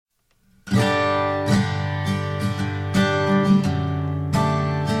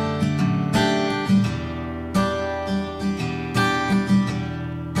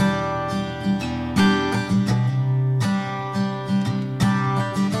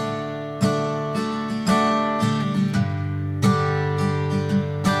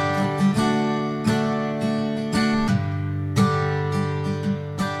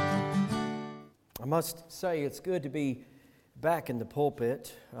must say it's good to be back in the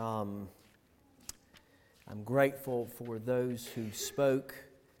pulpit. I'm grateful for those who spoke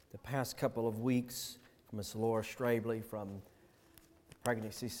the past couple of weeks, from Ms. Laura Strabley from the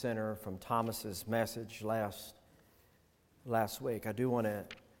Pregnancy Center, from Thomas's message last week. I do want to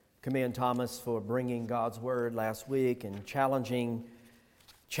commend Thomas for bringing God's Word last week and challenging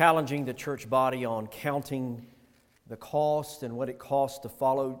the church body on counting the cost and what it costs to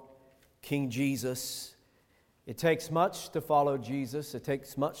follow King Jesus. It takes much to follow Jesus. It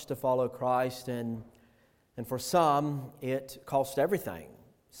takes much to follow Christ, and for some, it costs everything.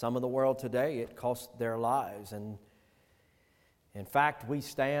 Some of the world today, it costs their lives. And in fact, we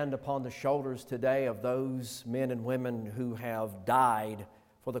stand upon the shoulders today of those men and women who have died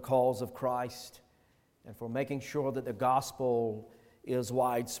for the cause of Christ and for making sure that the gospel is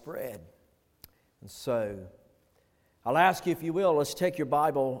widespread. And so, I'll ask you, if you will, let's take your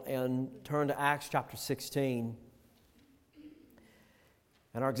Bible and turn to Acts chapter 16.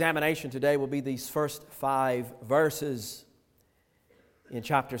 And our examination today will be these first 5 verses in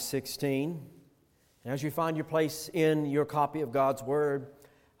chapter 16. And as you find your place in your copy of God's Word,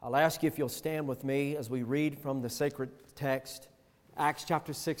 I'll ask you if you'll stand with me as we read from the sacred text, Acts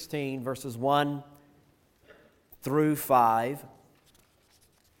chapter 16, verses 1 through 5.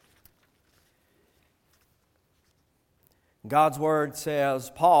 God's Word says,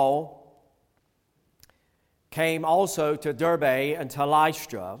 Paul came also to Derbe and to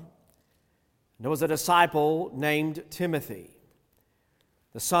Lystra. There was a disciple named Timothy,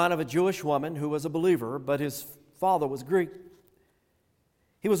 the son of a Jewish woman who was a believer, but his father was Greek.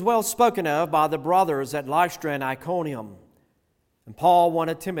 He was well spoken of by the brothers at Lystra and Iconium. And Paul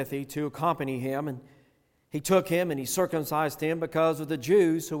wanted Timothy to accompany him, and he took him and he circumcised him because of the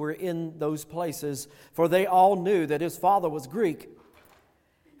Jews who were in those places, for they all knew that his father was Greek.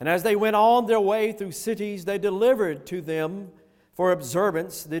 And as they went on their way through cities, they delivered to them for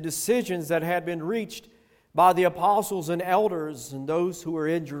observance the decisions that had been reached by the apostles and elders and those who were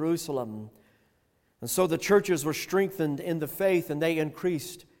in Jerusalem. And so the churches were strengthened in the faith, and they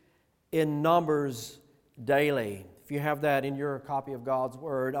increased in numbers daily. If you have that in your copy of God's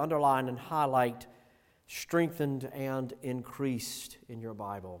Word, underline and highlight strengthened and increased in your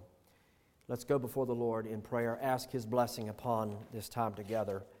Bible. Let's go before the Lord in prayer. Ask His blessing upon this time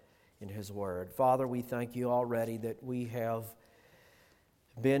together in His Word. Father, we thank You already that we have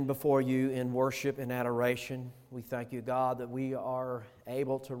been before You in worship and adoration. We thank You, God, that we are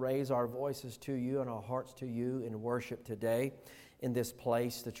able to raise our voices to You and our hearts to You in worship today in this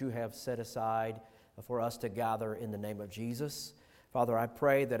place that You have set aside for us to gather in the name of Jesus. Father, I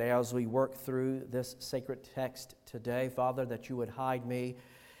pray that as we work through this sacred text today, Father, that You would hide me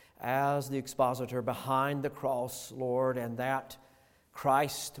as the expositor behind the cross, Lord, and that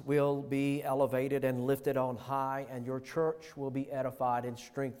Christ will be elevated and lifted on high, and Your church will be edified and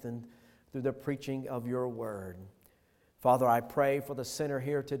strengthened through the preaching of Your word. Father, I pray for the sinner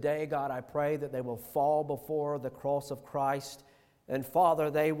here today. God, I pray that they will fall before the cross of Christ, and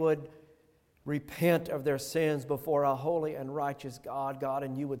Father, they would repent of their sins before a holy and righteous God,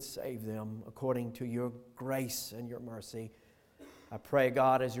 and You would save them according to Your grace and Your mercy. I pray,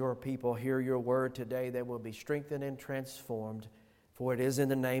 God, as Your people hear Your word today, they will be strengthened and transformed. For it is in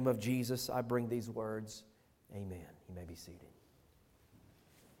the name of Jesus I bring these words. Amen. You may be seated.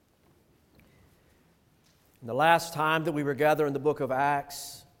 The last time that we were gathered in the book of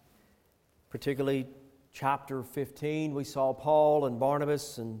Acts, particularly chapter 15, we saw Paul and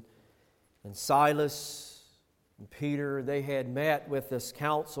Barnabas and Silas and Peter. They had met with this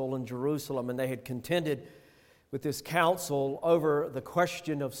council in Jerusalem, and they had contended with this council over the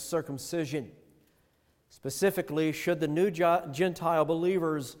question of circumcision. Specifically, should the new Gentile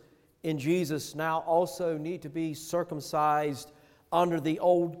believers in Jesus now also need to be circumcised under the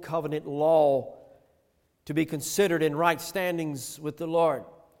old covenant law to be considered in right standings with the Lord?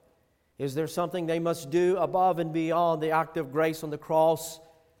 Is there something they must do above and beyond the act of grace on the cross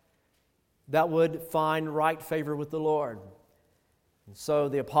that would find right favor with the Lord? And so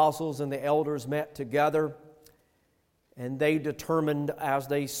the apostles and the elders met together, and they determined, as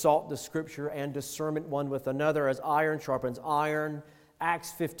they sought the Scripture and discernment one with another, as iron sharpens iron.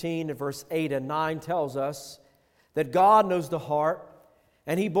 Acts 15, verse 8 and 9 tells us that God knows the heart,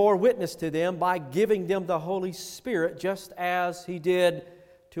 and He bore witness to them by giving them the Holy Spirit, just as He did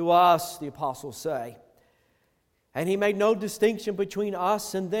to us, the apostles say. And He made no distinction between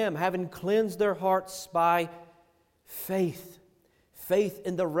us and them, having cleansed their hearts by faith. Faith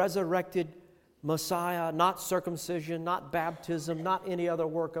in the resurrected Messiah, not circumcision, not baptism, not any other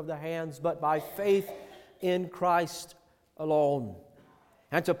work of the hands, but by faith in Christ alone.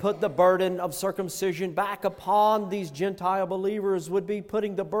 And to put the burden of circumcision back upon these Gentile believers would be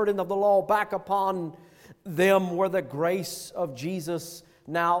putting the burden of the law back upon them, where the grace of Jesus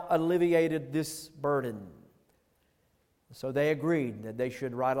now alleviated this burden. So they agreed that they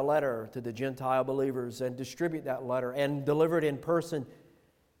should write a letter to the Gentile believers and distribute that letter and deliver it in person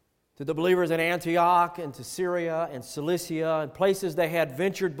to the believers in Antioch and to Syria and Cilicia and places they had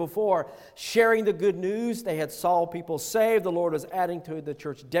ventured before, sharing the good news. They had saw people saved. The Lord was adding to the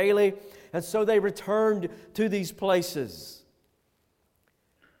church daily. And so they returned to these places.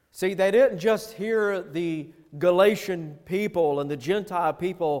 See, they didn't just hear the Galatian people and the Gentile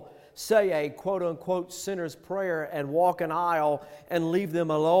people say a quote-unquote sinner's prayer and walk an aisle and leave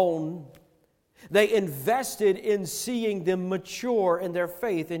them alone. They invested in seeing them mature in their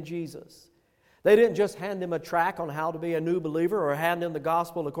faith in Jesus. They didn't just hand them a tract on how to be a new believer or hand them the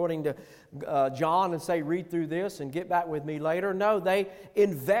gospel according to John and say, read through this and get back with me later. No, they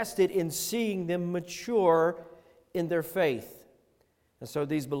invested in seeing them mature in their faith. And so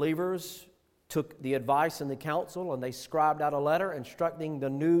these believers took the advice and the counsel, and they scribed out a letter instructing the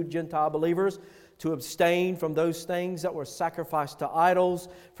new Gentile believers to abstain from those things that were sacrificed to idols,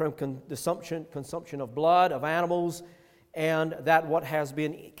 from consumption of blood, of animals, and that what has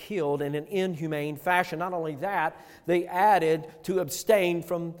been killed in an inhumane fashion. Not only that, they added to abstain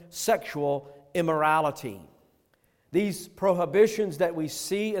from sexual immorality. These prohibitions that we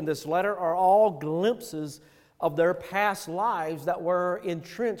see in this letter are all glimpses of their past lives that were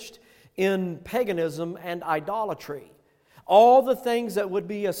entrenched in paganism and idolatry. All the things that would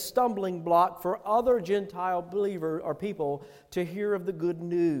be a stumbling block for other Gentile believers or people to hear of the good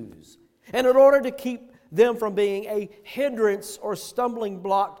news. And in order to keep them from being a hindrance or stumbling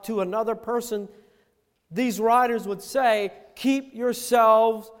block to another person, these writers would say, keep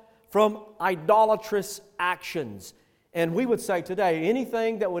yourselves from idolatrous actions. And we would say today,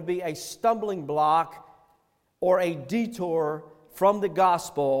 anything that would be a stumbling block or a detour from the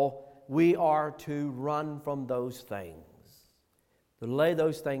gospel, we are to run from those things, to lay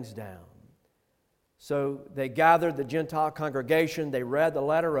those things down. So they gathered the Gentile congregation. They read the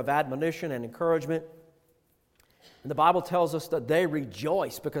letter of admonition and encouragement. And the Bible tells us that they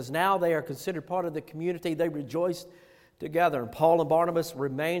rejoiced because now they are considered part of the community. They rejoiced together. And Paul and Barnabas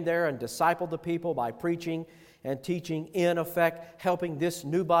remained there and discipled the people by preaching and teaching, in effect, helping this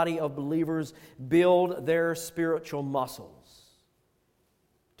new body of believers build their spiritual muscles.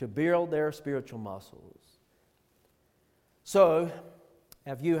 To build their spiritual muscles. So,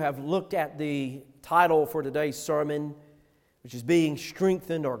 if you have looked at the title for today's sermon, which is being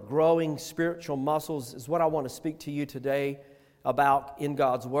strengthened or growing spiritual muscles, is what I want to speak to you today about in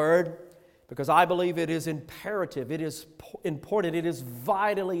God's Word, because I believe it is imperative, it is important, it is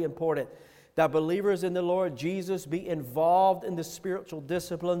vitally important that believers in the Lord Jesus be involved in the spiritual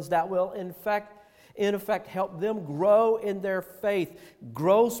disciplines that will in effect help them grow in their faith,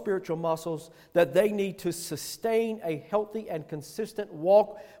 grow spiritual muscles that they need to sustain a healthy and consistent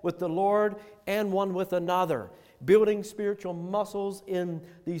walk with the Lord and one with another. Building spiritual muscles in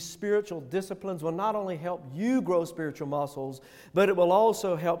these spiritual disciplines will not only help you grow spiritual muscles, but it will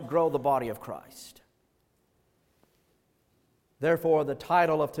also help grow the body of Christ. Therefore, the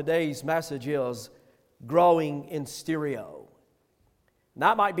title of today's message is Growing in Stereo.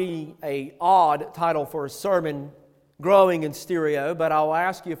 That might be an odd title for a sermon, Growing in Stereo, but I'll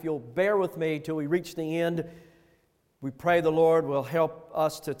ask you if you'll bear with me till we reach the end. We pray the Lord will help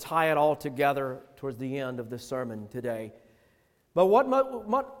us to tie it all together towards the end of the sermon today. But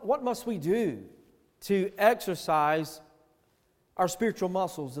what must we do to exercise our spiritual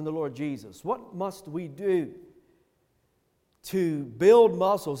muscles in the Lord Jesus? What must we do to build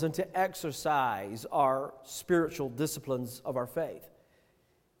muscles and to exercise our spiritual disciplines of our faith?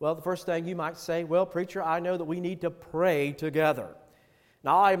 Well, the first thing you might say, well, preacher, I know that we need to pray together.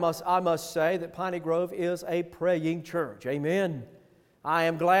 Now, I must say that Piney Grove is a praying church. Amen. I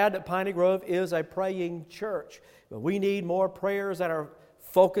am glad that Piney Grove is a praying church. But we need more prayers that are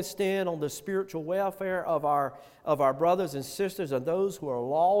focused in on the spiritual welfare of our brothers and sisters and those who are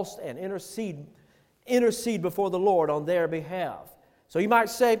lost, and intercede before the Lord on their behalf. So you might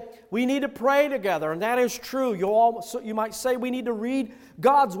say, we need to pray together, and that is true. You might say we need to read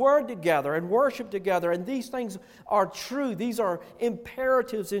God's Word together and worship together, and these things are true. These are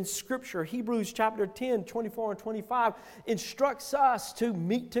imperatives in Scripture. Hebrews chapter 10, 24 and 25 instructs us to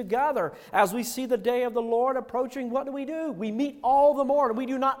meet together. As we see the day of the Lord approaching, what do? We meet all the more, and we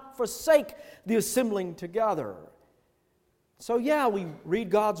do not forsake the assembling together. So we read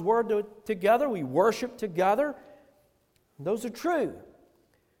God's Word together, we worship together. Those are true.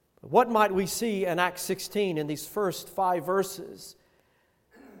 But what might we see in Acts 16 in these first 5 verses?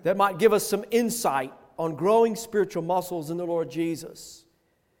 that might give us some insight on growing spiritual muscles in the Lord Jesus.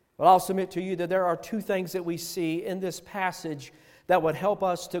 But I'll submit to you that there are two things that we see in this passage that would help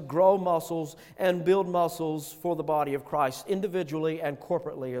us to grow muscles and build muscles for the body of Christ, individually and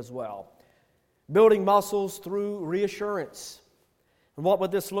corporately as well. Building muscles through reassurance. And what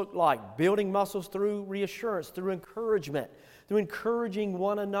would this look like? Building muscles through reassurance, through encouragement, through encouraging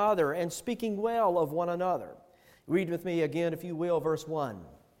one another and speaking well of one another. Read with me again, if you will, verse 1.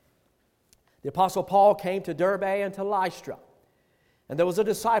 The Apostle Paul came to Derbe and to Lystra, and there was a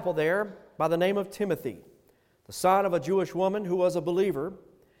disciple there by the name of Timothy, the son of a Jewish woman who was a believer,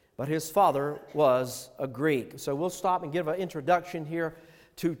 but his father was a Greek. So we'll stop and give an introduction here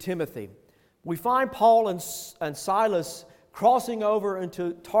to Timothy. We find Paul and Silas crossing over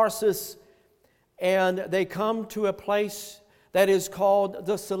into Tarsus, and they come to a place that is called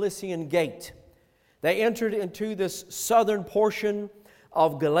the Cilician Gate. They entered into this southern portion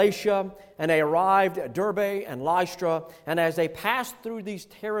of Galatia, and they arrived at Derbe and Lystra, and as they passed through these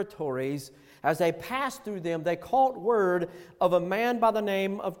territories, as they passed through them, they caught word of a man by the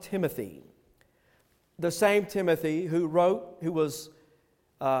name of Timothy. The same Timothy who was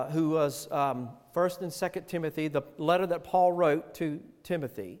 1st and 2nd Timothy, the letter that Paul wrote to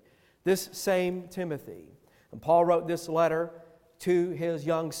Timothy. This same Timothy. And Paul wrote this letter to his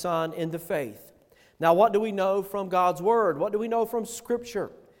young son in the faith. Now, what do we know from God's Word? What do we know from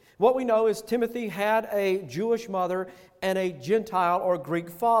Scripture? What we know is Timothy had a Jewish mother and a Gentile or Greek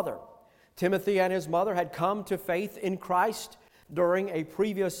father. Timothy and his mother had come to faith in Christ during a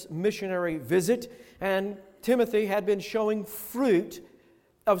previous missionary visit, and Timothy had been showing fruit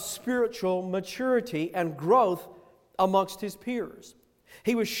of spiritual maturity and growth amongst his peers.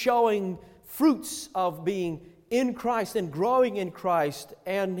 He was showing fruits of being in Christ and growing in Christ,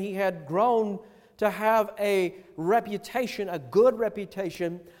 and he had grown to have a reputation, a good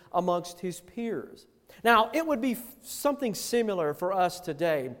reputation amongst his peers. Now, it would be something similar for us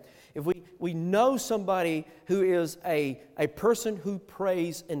today if we know somebody who is a person who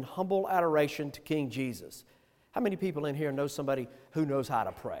prays in humble adoration to King Jesus. How many people in here know somebody who knows how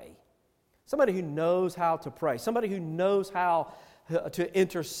to pray? Somebody who knows how to pray. Somebody who knows how to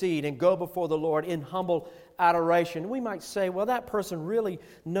intercede and go before the Lord in humble adoration. We might say, well, that person really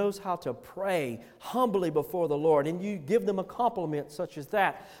knows how to pray humbly before the Lord, and you give them a compliment such as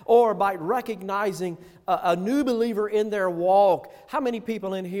that. Or by recognizing a new believer in their walk. How many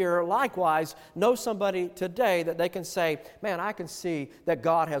people in here likewise know somebody today that they can say, man, I can see that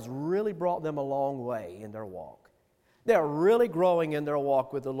God has really brought them a long way in their walk. They're really growing in their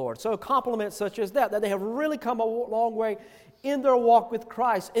walk with the Lord. So a compliment such as that they have really come a long way in their walk with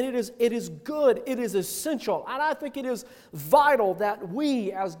Christ. And it is good, it is essential, and I think it is vital that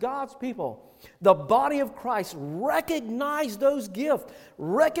we as God's people, the body of Christ, recognize those gifts,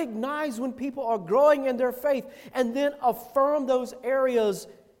 recognize when people are growing in their faith, and then affirm those areas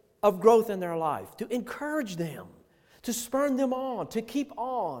of growth in their life, to encourage them, to spur them on, to keep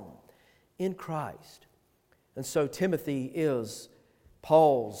on in Christ. And so Timothy is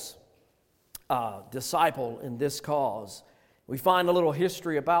Paul's disciple in this cause. We find a little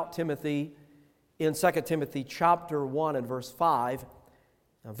history about Timothy in 2 Timothy chapter 1 and verse 5.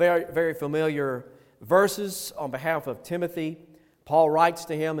 Very, very familiar verses on behalf of Timothy. Paul writes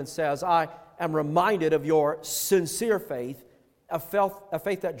to him and says, I am reminded of your sincere faith, a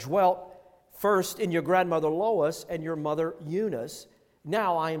faith that dwelt first in your grandmother Lois and your mother Eunice.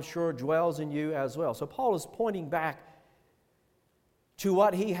 Now I am sure dwells in you as well. So Paul is pointing back to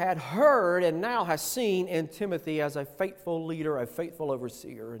what he had heard and now has seen in Timothy as a faithful leader, a faithful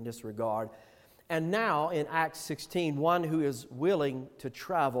overseer in this regard. And now in Acts 16, one who is willing to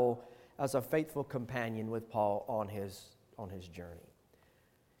travel as a faithful companion with Paul on his journey.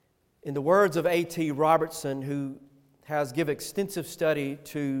 In the words of A.T. Robertson, who has given extensive study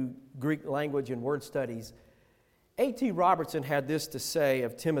to Greek language and word studies, A.T. Robertson had this to say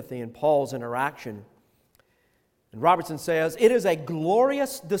of Timothy and Paul's interaction. And Robertson says, it is a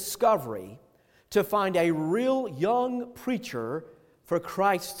glorious discovery to find a real young preacher for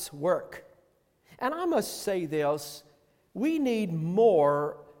Christ's work. And I must say this, we need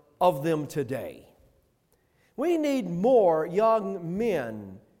more of them today. We need more young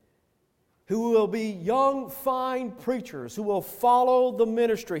men who will be young, fine preachers, who will follow the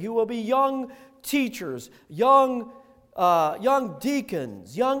ministry, who will be young teachers, young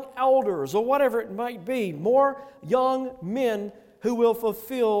deacons, young elders, or whatever it might be. More young men who will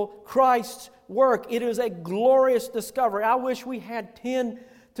fulfill Christ's work. It is a glorious discovery. I wish we had 10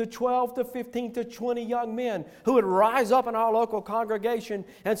 to 12 to 15 to 20 young men who would rise up in our local congregation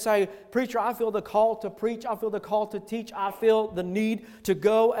and say, "Preacher, I feel the call to preach. I feel the call to teach. I feel the need to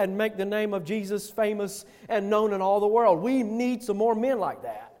go and make the name of Jesus famous and known in all the world." We need some more men like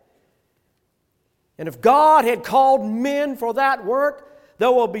that. And if God had called men for that work,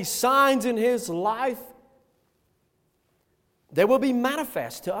 there will be signs in His life. They will be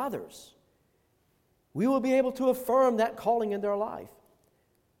manifest to others. We will be able to affirm that calling in their life.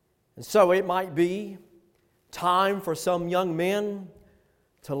 And so it might be time for some young men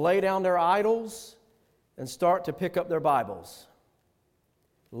to lay down their idols and start to pick up their Bibles.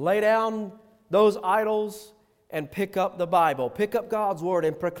 Lay down those idols and pick up the Bible. Pick up God's Word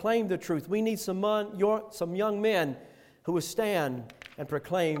and proclaim the truth. We need some young men who will stand and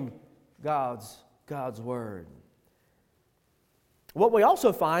proclaim God's Word. What we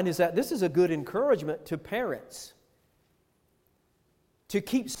also find is that this is a good encouragement to parents to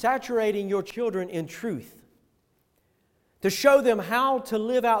keep saturating your children in truth, to show them how to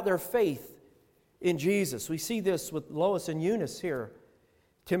live out their faith in Jesus. We see this with Lois and Eunice here,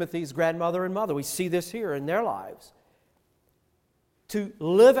 Timothy's grandmother and mother. We see this here in their lives. To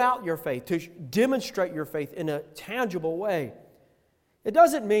live out your faith, to demonstrate your faith in a tangible way. It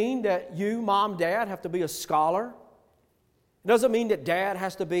doesn't mean that you, mom, dad, have to be a scholar. It doesn't mean that dad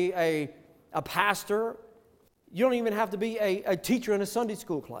has to be a pastor. You don't even have to be a teacher in a Sunday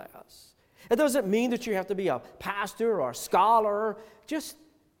school class. It doesn't mean that you have to be a pastor or a scholar. Just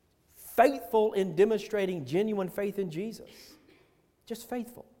faithful in demonstrating genuine faith in Jesus. Just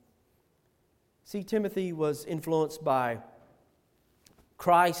faithful. See, Timothy was influenced by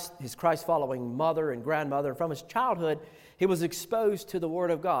Christ, his Christ-following mother and grandmother. And from his childhood, he was exposed to the Word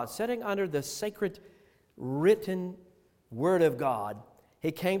of God. Sitting under the sacred written Word of God,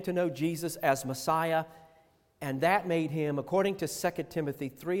 he came to know Jesus as Messiah, and that made him, according to 2 Timothy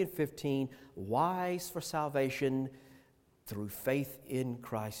 3:15, wise for salvation through faith in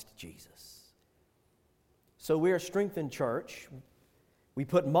Christ Jesus. So we are strengthened church. We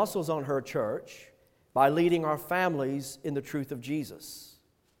put muscles on her church by leading our families in the truth of Jesus.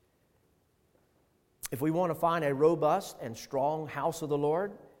 If we want to find a robust and strong house of the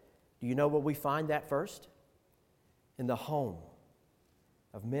Lord, do you know where we find that first? In the home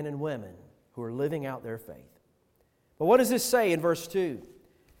of men and women who are living out their faith. But what does this say in verse 2?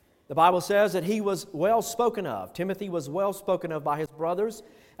 The Bible says that he was well spoken of. Timothy was well spoken of by his brothers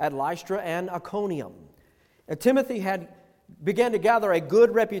at Lystra and Iconium. And Timothy had began to gather a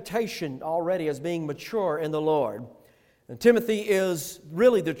good reputation already as being mature in the Lord. And Timothy is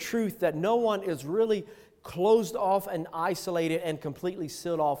really the truth that no one is really closed off and isolated and completely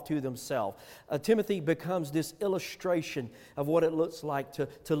sealed off to themselves. Timothy becomes this illustration of what it looks like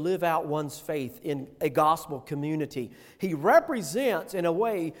to live out one's faith in a gospel community. He represents, in a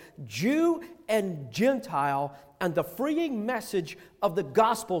way, Jew and Gentile and the freeing message of the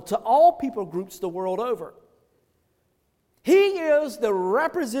gospel to all people groups the world over. He is the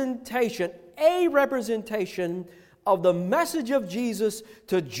representation, a representation of the message of Jesus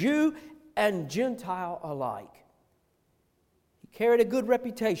to Jew and Gentile alike. He carried a good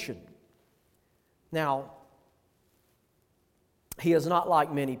reputation. Now, he is not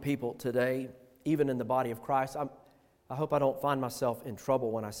like many people today, even in the body of Christ. I hope I don't find myself in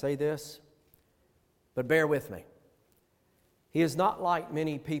trouble when I say this, but bear with me. He is not like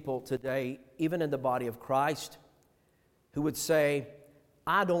many people today, even in the body of Christ, who would say,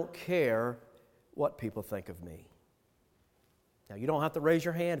 "I don't care what people think of me." Now, you don't have to raise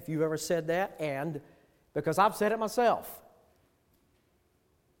your hand if you've ever said that, and because I've said it myself.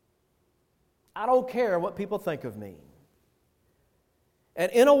 I don't care what people think of me.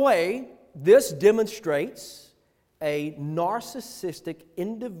 And in a way, this demonstrates a narcissistic,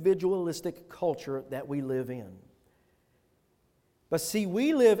 individualistic culture that we live in. But see,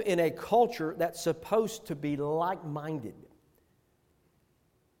 we live in a culture that's supposed to be like-minded.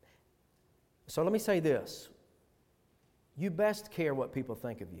 So let me say this. You best care what people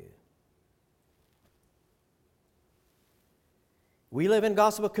think of you. We live in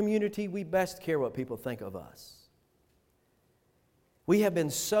gospel community, we best care what people think of us. We have been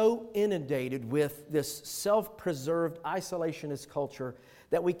so inundated with this self-preserved isolationist culture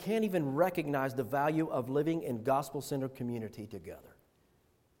that we can't even recognize the value of living in gospel-centered community together.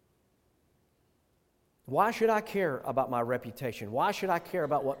 Why should I care about my reputation? Why should I care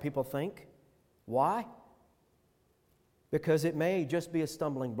about what people think? Why? Because it may just be a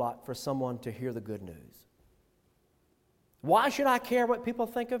stumbling block for someone to hear the good news. Why should I care what people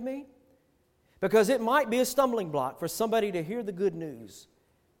think of me? Because it might be a stumbling block for somebody to hear the good news.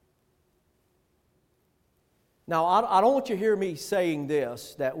 Now, I don't want you to hear me saying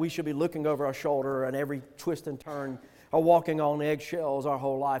this, that we should be looking over our shoulder and every twist and turn or walking on eggshells our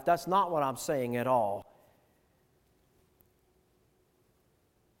whole life. That's not what I'm saying at all.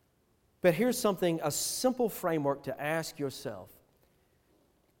 But here's something, a simple framework to ask yourself.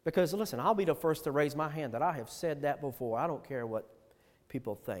 Because, listen, I'll be the first to raise my hand that I have said that before. I don't care what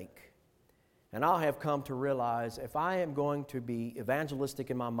people think. And I have come to realize if I am going to be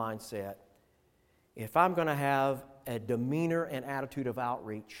evangelistic in my mindset, if I'm going to have a demeanor and attitude of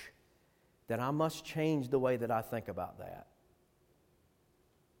outreach, then I must change the way that I think about that.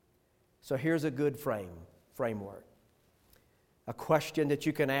 So here's a good framework. A question that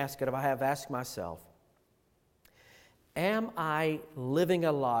you can ask, and I have asked myself, am I living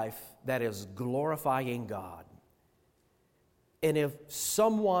a life that is glorifying God? And if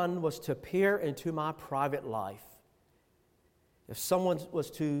someone was to peer into my private life, if someone was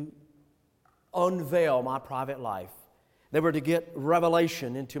to unveil my private life, they were to get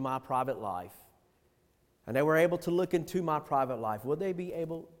revelation into my private life, and they were able to look into my private life, would they be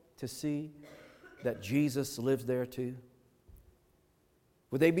able to see that Jesus lives there too?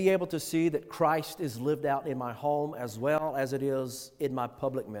 Would they be able to see that Christ is lived out in my home as well as it is in my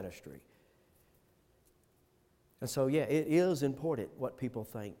public ministry? And so, yeah, it is important what people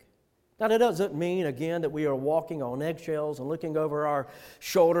think. Now, that doesn't mean, again, that we are walking on eggshells and looking over our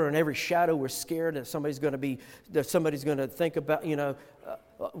shoulder and every shadow we're scared that somebody's going to think about,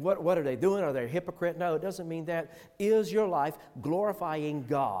 what are they doing? Are they a hypocrite? No, it doesn't mean that. Is your life glorifying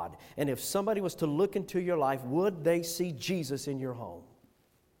God? And if somebody was to look into your life, would they see Jesus in your home?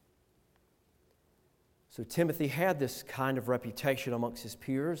 So Timothy had this kind of reputation amongst his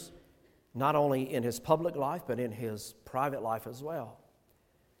peers, not only in his public life, but in his private life as well.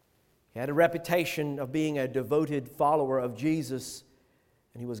 He had a reputation of being a devoted follower of Jesus,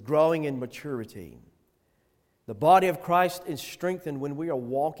 and he was growing in maturity. The body of Christ is strengthened when we are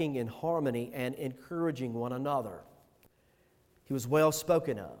walking in harmony and encouraging one another. He was well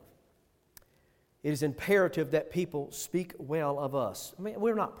spoken of. It is imperative that people speak well of us. I mean,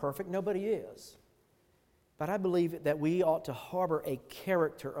 we're not perfect, nobody is. But I believe that we ought to harbor a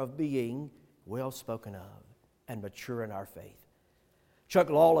character of being well spoken of and mature in our faith. Chuck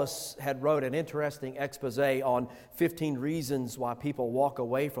Lawless had wrote an interesting expose on 15 reasons why people walk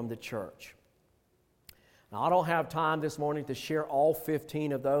away from the church. Now, I don't have time this morning to share all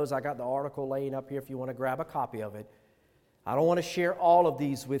 15 of those. I got the article laying up here if you want to grab a copy of it. I don't want to share all of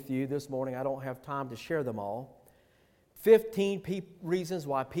these with you this morning. I don't have time to share them all. 15 reasons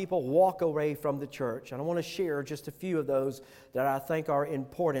why people walk away from the church. And I want to share just a few of those that I think are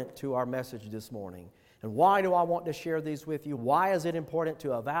important to our message this morning. And why do I want to share these with you? Why is it important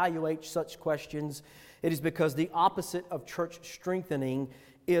to evaluate such questions? It is because the opposite of church strengthening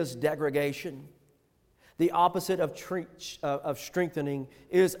is degradation. The opposite of strengthening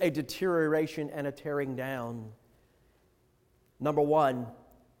is a deterioration and a tearing down. Number one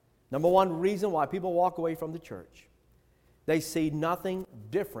reason why people walk away from the church. They see nothing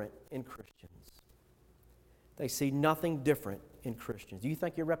different in Christians. They see nothing different in Christians. Do you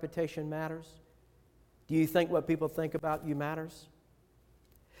think your reputation matters? Do you think what people think about you matters?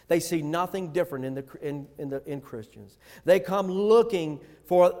 They see nothing different in Christians. They come looking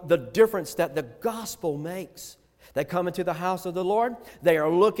for the difference that the gospel makes. They come into the house of the Lord. They are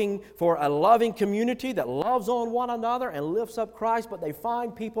looking for a loving community that loves on one another and lifts up Christ, but they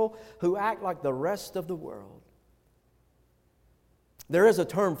find people who act like the rest of the world. There is a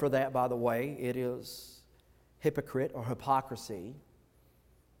term for that, by the way. It is hypocrite or hypocrisy.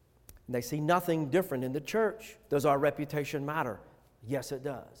 They see nothing different in the church. Does our reputation matter? Yes, it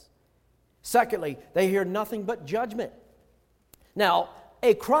does. Secondly, they hear nothing but judgment. Now,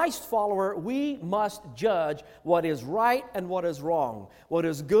 a Christ follower, we must judge what is right and what is wrong, what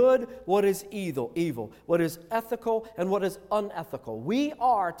is good, what is evil, what is ethical and what is unethical. We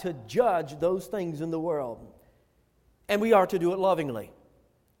are to judge those things in the world, and we are to do it lovingly.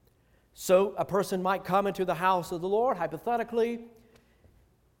 So a person might come into the house of the Lord, hypothetically,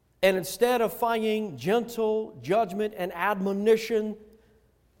 and instead of finding gentle judgment and admonition,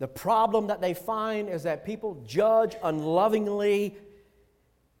 the problem that they find is that people judge unlovingly,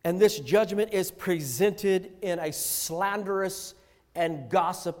 and this judgment is presented in a slanderous and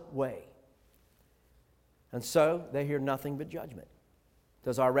gossip way. And so they hear nothing but judgment.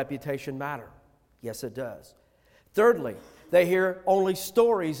 Does our reputation matter? Yes, it does. Thirdly, they hear only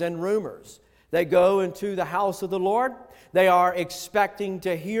stories and rumors. They go into the house of the Lord. They are expecting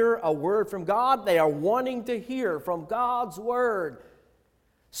to hear a word from God. They are wanting to hear from God's word.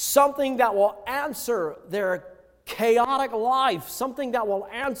 Something that will answer their chaotic life. Something that will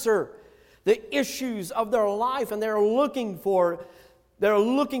answer the issues of their life, and they're looking for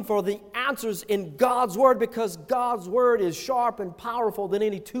the answers in God's Word, because God's Word is sharp and powerful than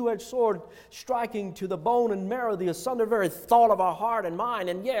any two-edged sword, striking to the bone and marrow, the asunder very thought of our heart and mind.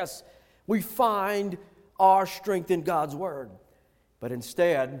 And yes, we find our strength in God's Word. But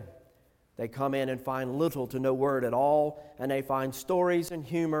instead, they come in and find little to no Word at all, and they find stories and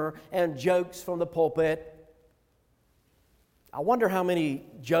humor and jokes from the pulpit. I wonder how many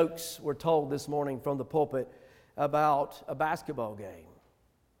jokes were told this morning from the pulpit about a basketball game.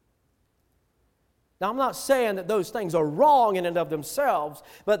 Now, I'm not saying that those things are wrong in and of themselves,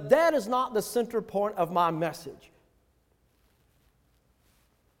 but that is not the center point of my message.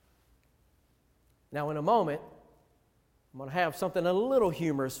 Now, in a moment, I'm going to have something a little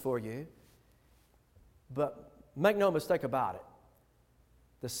humorous for you, but make no mistake about it.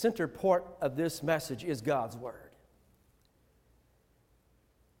 The center point of this message is God's Word.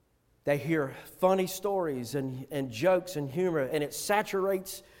 They hear funny stories and jokes and humor, and it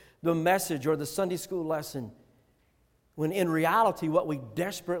saturates the message or the Sunday school lesson, when in reality what we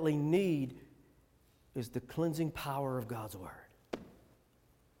desperately need is the cleansing power of God's Word.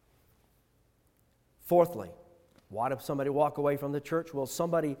 Fourthly, why does somebody walk away from the church? Will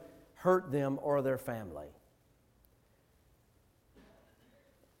somebody hurt them or their family?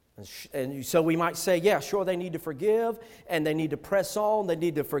 And so we might say, yeah, sure, they need to forgive, and they need to press on, they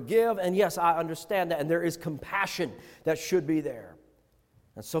need to forgive, and yes, I understand that, and there is compassion that should be there.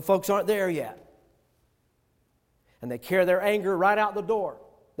 And so folks aren't there yet. And they carry their anger right out the door.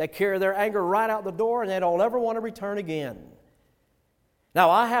 They carry their anger right out the door, and they don't ever want to return again. Now,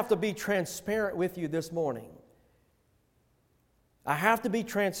 I have to be transparent with you this morning. I have to be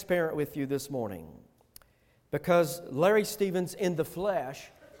transparent with you this morning, because Larry Stevens in the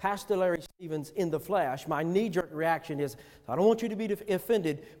flesh, Pastor Larry Stevens in the flesh, my knee-jerk reaction is, I don't want you to be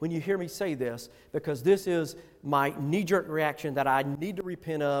offended when you hear me say this, because this is my knee-jerk reaction that I need to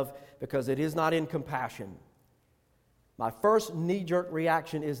repent of, because it is not in compassion. My first knee-jerk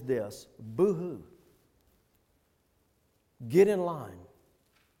reaction is this: boo-hoo. Get in line.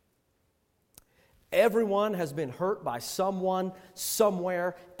 Everyone has been hurt by someone,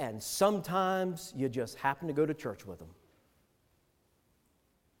 somewhere, and sometimes you just happen to go to church with them.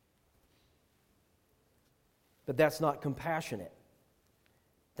 But that's not compassionate.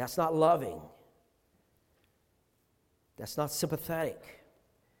 That's not loving. That's not sympathetic.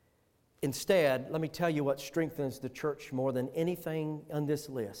 Instead, let me tell you what strengthens the church more than anything on this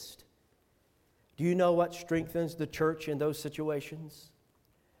list. Do you know what strengthens the church in those situations?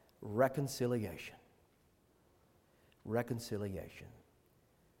 Reconciliation. Reconciliation.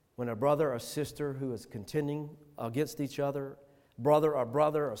 When a brother or sister who is contending against each other, brother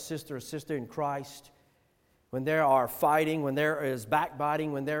or sister in Christ, when there are fighting, when there is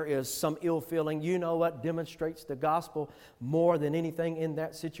backbiting, when there is some ill feeling, you know what demonstrates the gospel more than anything in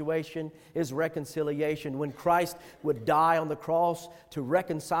that situation is reconciliation. When Christ would die on the cross to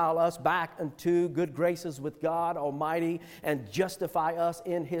reconcile us back into good graces with God Almighty and justify us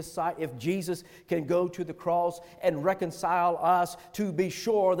in His sight, if Jesus can go to the cross and reconcile us, to be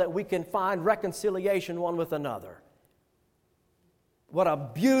sure that we can find reconciliation one with another. What a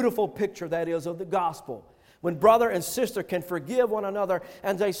beautiful picture that is of the gospel. When brother and sister can forgive one another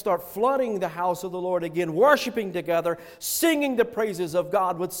and they start flooding the house of the Lord again, worshiping together, singing the praises of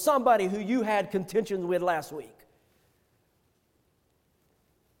God with somebody who you had contention with last week.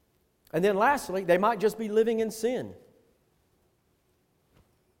 And then lastly, they might just be living in sin.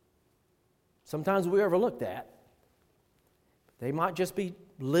 Sometimes we overlook that. They might just be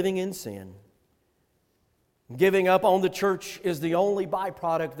living in sin. Giving up on the church is the only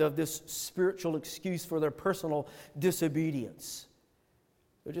byproduct of this spiritual excuse for their personal disobedience.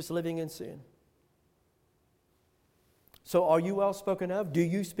 They're just living in sin. So are you well spoken of? Do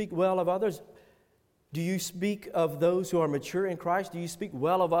you speak well of others? Do you speak of those who are mature in Christ? Do you speak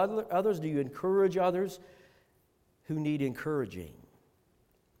well of others? Do you encourage others who need encouraging?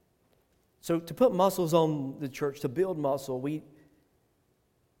 So to put muscles on the church, to build muscle, we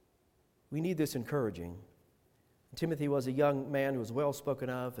need this encouraging. Timothy was a young man who was well spoken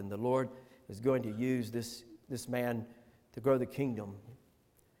of, and the Lord is going to use this man to grow the kingdom.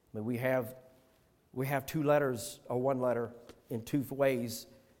 I mean, we have two letters, or one letter in two ways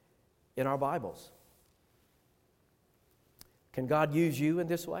in our Bibles. Can God use you in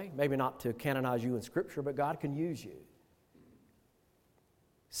this way? Maybe not to canonize you in Scripture, but God can use you.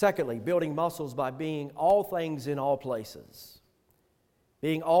 Secondly, building muscles by being all things in all places.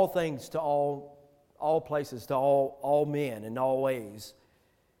 Being all things to all places, to all men in all ways.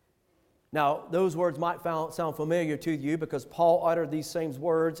 Now, those words might sound familiar to you because Paul uttered these same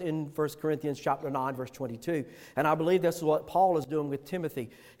words in 1 Corinthians chapter 9, verse 22. And I believe this is what Paul is doing with Timothy.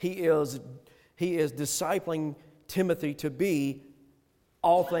 He is discipling Timothy to be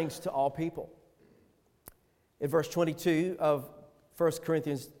all things to all people. In verse 22 of 1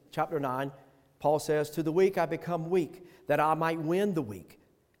 Corinthians chapter 9, Paul says, "To the weak I become weak, that I might win the weak.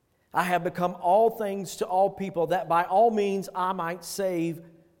 I have become all things to all people, that by all means I might save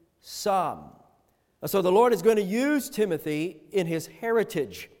some." So the Lord is going to use Timothy in his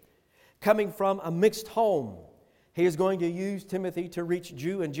heritage, coming from a mixed home. He is going to use Timothy to reach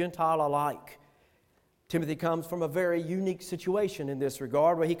Jew and Gentile alike. Timothy comes from a very unique situation in this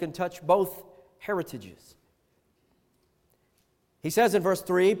regard, where he can touch both heritages. He says in verse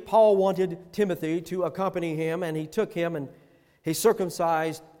 3, Paul wanted Timothy to accompany him, and he took him and he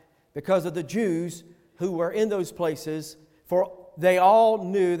circumcised because of the Jews who were in those places, for they all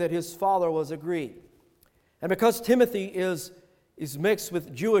knew that his father was a Greek. And because Timothy is mixed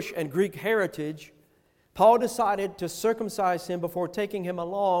with Jewish and Greek heritage, Paul decided to circumcise him before taking him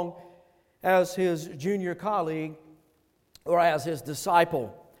along as his junior colleague or as his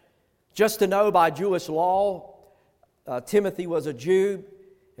disciple. Just to know, by Jewish law, Timothy was a Jew,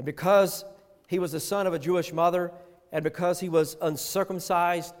 and because he was the son of a Jewish mother, and because he was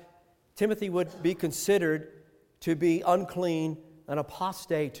uncircumcised, Timothy would be considered to be unclean, an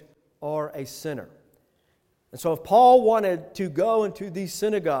apostate, or a sinner. And so if Paul wanted to go into these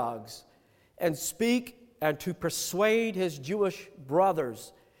synagogues and speak and to persuade his Jewish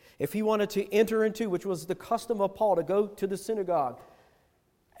brothers, if he wanted to enter into, which was the custom of Paul, to go to the synagogue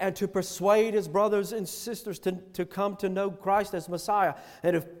and to persuade his brothers and sisters to come to know Christ as Messiah,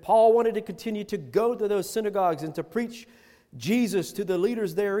 and if Paul wanted to continue to go to those synagogues and to preach Jesus to the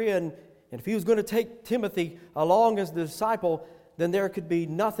leaders therein, and if he was going to take Timothy along as the disciple, then there could be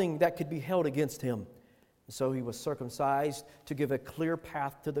nothing that could be held against him. And so he was circumcised to give a clear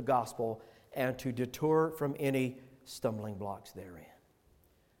path to the gospel and to deter from any stumbling blocks therein.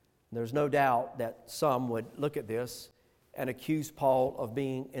 There's no doubt that some would look at this and accuse Paul of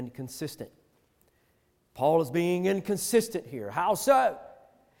being inconsistent. Paul is being inconsistent here. How so?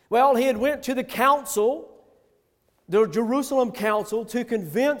 Well, he had went to the council, the Jerusalem council, to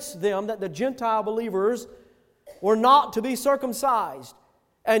convince them that the Gentile believers were not to be circumcised.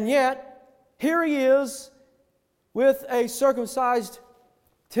 And yet, here he is with a circumcised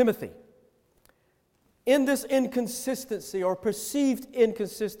Timothy. In this inconsistency or perceived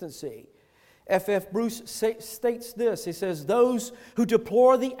inconsistency, F.F. Bruce states this. He says, "Those who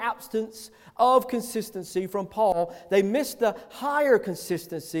deplore the absence of consistency from Paul, they miss the higher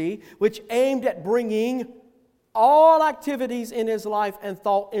consistency which aimed at bringing all activities in his life and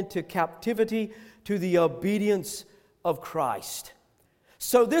thought into captivity to the obedience of Christ."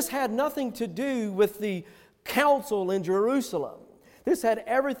 So this had nothing to do with the council in Jerusalem. This had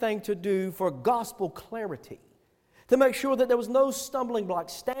everything to do for gospel clarity, to make sure that there was no stumbling block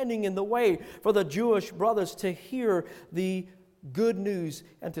standing in the way for the Jewish brothers to hear the good news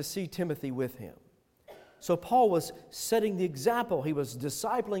and to see Timothy with him. So Paul was setting the example. He was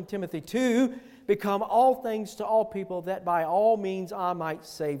discipling Timothy to become all things to all people, that by all means I might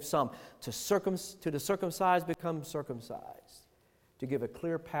save some. To the circumcised become circumcised, to give a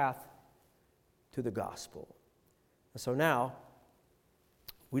clear path to the gospel. And so now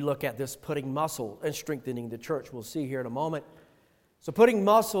we look at this putting muscle and strengthening the church. We'll see here in a moment. So putting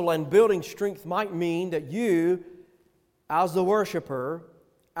muscle and building strength might mean that you, as the worshiper,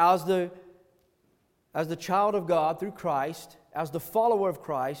 as the child of God through Christ, as the follower of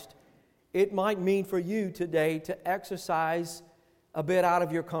Christ, it might mean for you today to exercise a bit out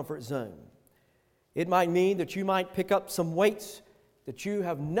of your comfort zone. It might mean that you might pick up some weights that you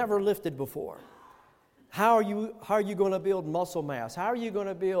have never lifted before. How are you going to build muscle mass? How are you going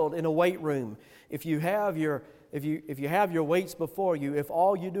to build in a weight room if you have your weights before you, if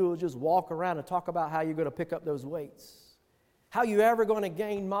all you do is just walk around and talk about how you're going to pick up those weights? How are you ever going to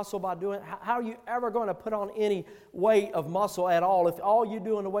gain muscle by doing it? How are you ever going to put on any weight of muscle at all if all you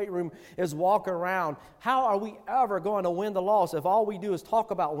do in the weight room is walk around? How are we ever going to win the loss if all we do is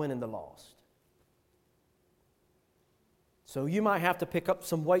talk about winning the lost? So you might have to pick up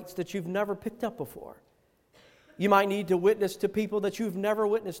some weights that you've never picked up before. You might need to witness to people that you've never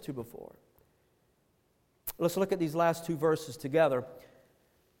witnessed to before. Let's look at these last two verses together.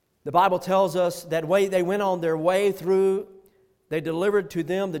 The Bible tells us that they went on their way through. They delivered to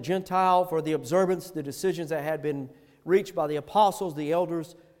them, the Gentile, for the observance, the decisions that had been reached by the apostles, the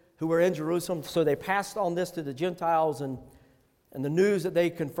elders who were in Jerusalem. So they passed on this to the Gentiles, and the news that they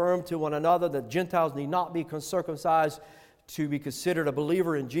confirmed to one another that Gentiles need not be circumcised to be considered a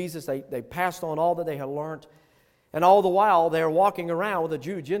believer in Jesus. They passed on all that they had learned. And all the while, they're walking around with a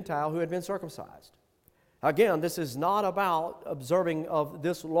Jew Gentile who had been circumcised. Again, this is not about observing of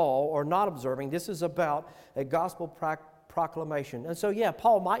this law or not observing. This is about a gospel proclamation. And so, yeah,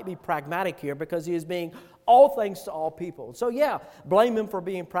 Paul might be pragmatic here because he is being all things to all people. So, yeah, blame him for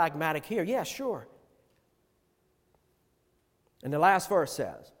being pragmatic here. Yeah, sure. And the last verse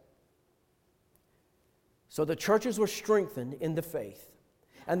says, so the churches were strengthened in the faith,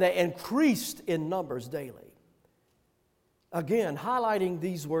 and they increased in numbers daily. Again, highlighting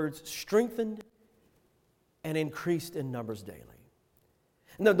these words, strengthened and increased in numbers daily.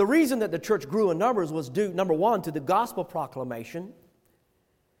 Now, the reason that the church grew in numbers was due, number one, to the gospel proclamation,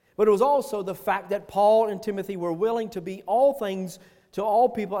 but it was also the fact that Paul and Timothy were willing to be all things to all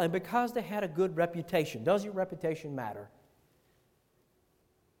people, and because they had a good reputation. Does your reputation matter?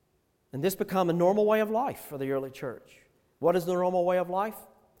 And this became a normal way of life for the early church. What is the normal way of life?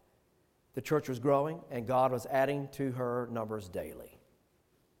 The church was growing, and God was adding to her numbers daily.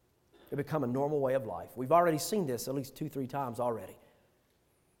 It became a normal way of life. We've already seen this at least 2-3 times already.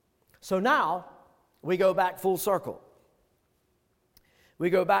 So now, we go back full circle. We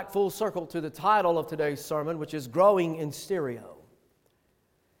go back full circle to the title of today's sermon, which is Growing in Stereo.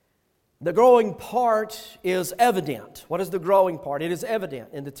 The growing part is evident. What is the growing part? It is evident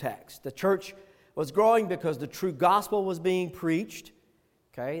in the text. The church was growing because the true gospel was being preached.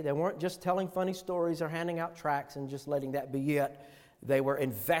 Okay, they weren't just telling funny stories or handing out tracts and just letting that be it. They were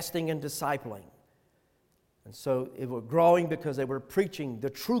investing in discipling. And so it was growing because they were preaching the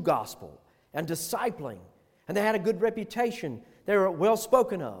true gospel and discipling. And they had a good reputation. They were well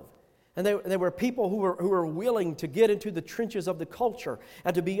spoken of. And they were people who were willing to get into the trenches of the culture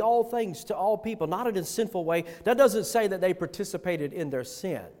and to be all things to all people, not in a sinful way. That doesn't say that they participated in their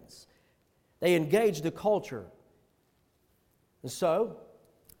sins. They engaged the culture. And so,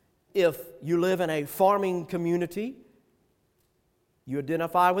 if you live in a farming community, you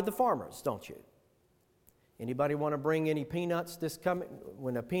identify with the farmers, don't you? Anybody want to bring any peanuts this coming?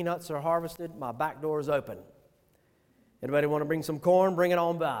 When the peanuts are harvested, my back door is open. Anybody want to bring some corn? Bring it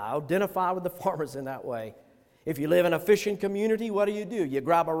on by. Identify with the farmers in that way. If you live in a fishing community, what do? You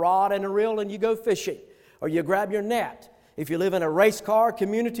grab a rod and a reel and you go fishing. Or you grab your net. If you live in a race car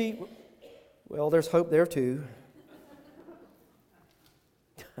community, well, there's hope there too.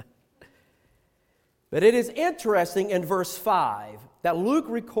 But it is interesting in verse 5 that Luke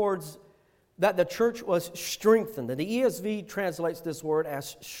records that the church was strengthened. And the ESV translates this word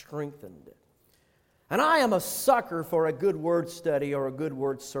as strengthened. And I am a sucker for a good word study or a good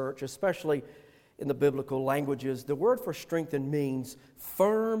word search, especially in the biblical languages. The word for strengthened means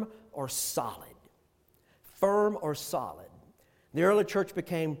firm or solid. Firm or solid. The early church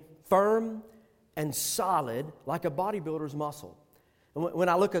became firm and solid like a bodybuilder's muscle. And when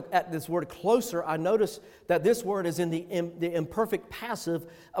I look at this word closer, I notice that this word is in the imperfect passive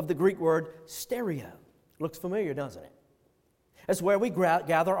of the Greek word stereo. Looks familiar, doesn't it? That's where we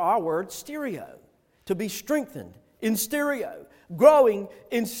gather our word stereo. To be strengthened in stereo, growing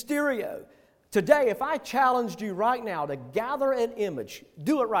in stereo. Today, if I challenged you right now to gather an image,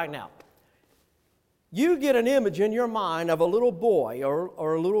 do it right now. You get an image in your mind of a little boy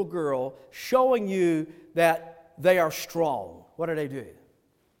or a little girl showing you that they are strong. What do?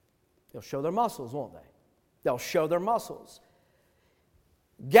 They'll show their muscles, won't they? They'll show their muscles.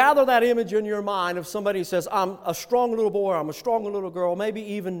 Gather that image in your mind of somebody who says, I'm a strong little boy, I'm a strong little girl, maybe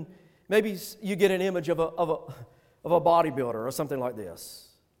you get an image of a bodybuilder or something like this.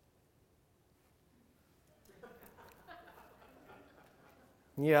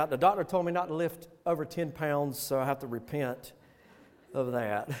 Yeah, the doctor told me not to lift over 10 pounds, so I have to repent of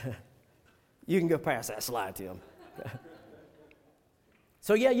that. You can go past that slide, Tim.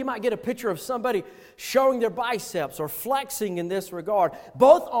 So yeah, you might get a picture of somebody showing their biceps or flexing in this regard.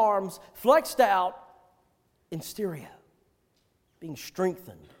 Both arms flexed out in stereo. Being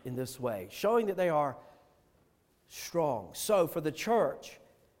strengthened in this way, showing that they are strong. So for the church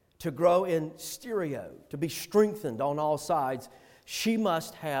to grow in stereo, to be strengthened on all sides, she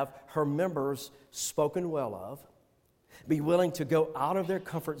must have her members spoken well of, be willing to go out of their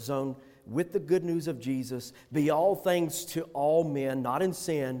comfort zone with the good news of Jesus, be all things to all men, not in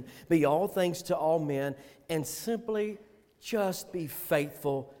sin, be all things to all men, and simply just be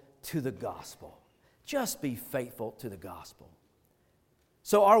faithful to the gospel. Just be faithful to the gospel.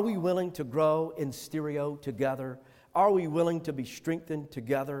 So are we willing to grow in stereo together? Are we willing to be strengthened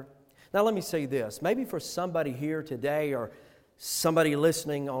together? Now let me say this. Maybe for somebody here today or somebody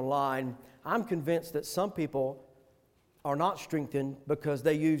listening online, I'm convinced that some people are not strengthened because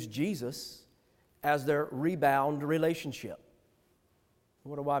they use Jesus as their rebound relationship.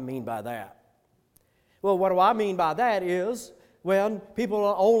 What do I mean by that? Well, what do I mean by that is when people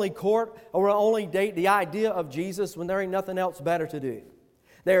only court or only date the idea of Jesus when there ain't nothing else better to do.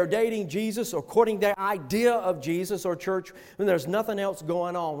 They are dating Jesus or courting their idea of Jesus or church when there's nothing else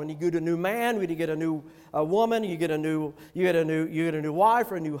going on. When you get a new man, when you get a new woman, you get a new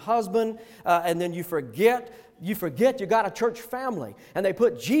wife or a new husband, and then you forget you got a church family, and they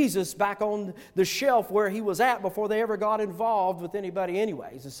put Jesus back on the shelf where he was at before they ever got involved with anybody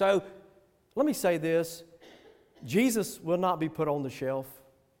anyways. And so, let me say this. Jesus will not be put on the shelf.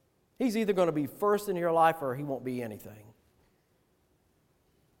 He's either going to be first in your life or he won't be anything.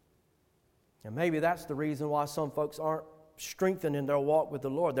 And maybe that's the reason why some folks aren't strengthened in their walk with the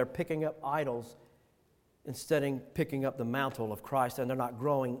Lord. They're picking up idols instead of picking up the mantle of Christ, and they're not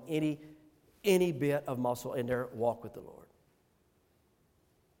growing any bit of muscle in their walk with the Lord.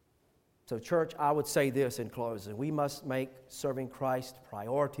 So, church, I would say this in closing. We must make serving Christ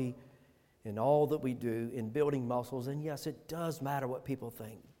priority in all that we do, in building muscles. And yes, it does matter what people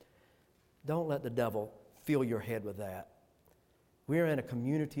think. Don't let the devil fill your head with that. We're in a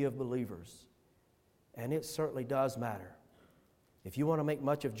community of believers, and it certainly does matter. If you want to make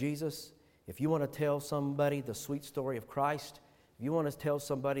much of Jesus, if you want to tell somebody the sweet story of Christ, if you want to tell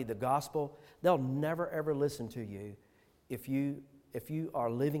somebody the gospel, they'll never ever listen to you if you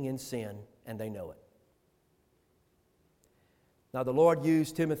are living in sin and they know it. Now, the Lord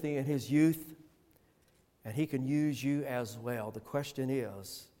used Timothy in his youth, and he can use you as well. The question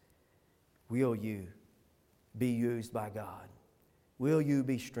is, will you be used by God? Will you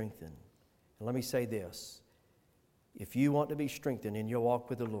be strengthened? And let me say this. If you want to be strengthened in your walk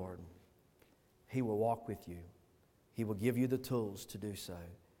with the Lord, he will walk with you. He will give you the tools to do so.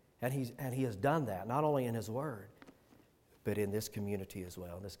 And he has done that, not only in his word, but in this community as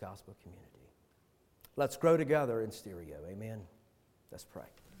well, in this gospel community. Let's grow together in stereo. Amen. Let's pray.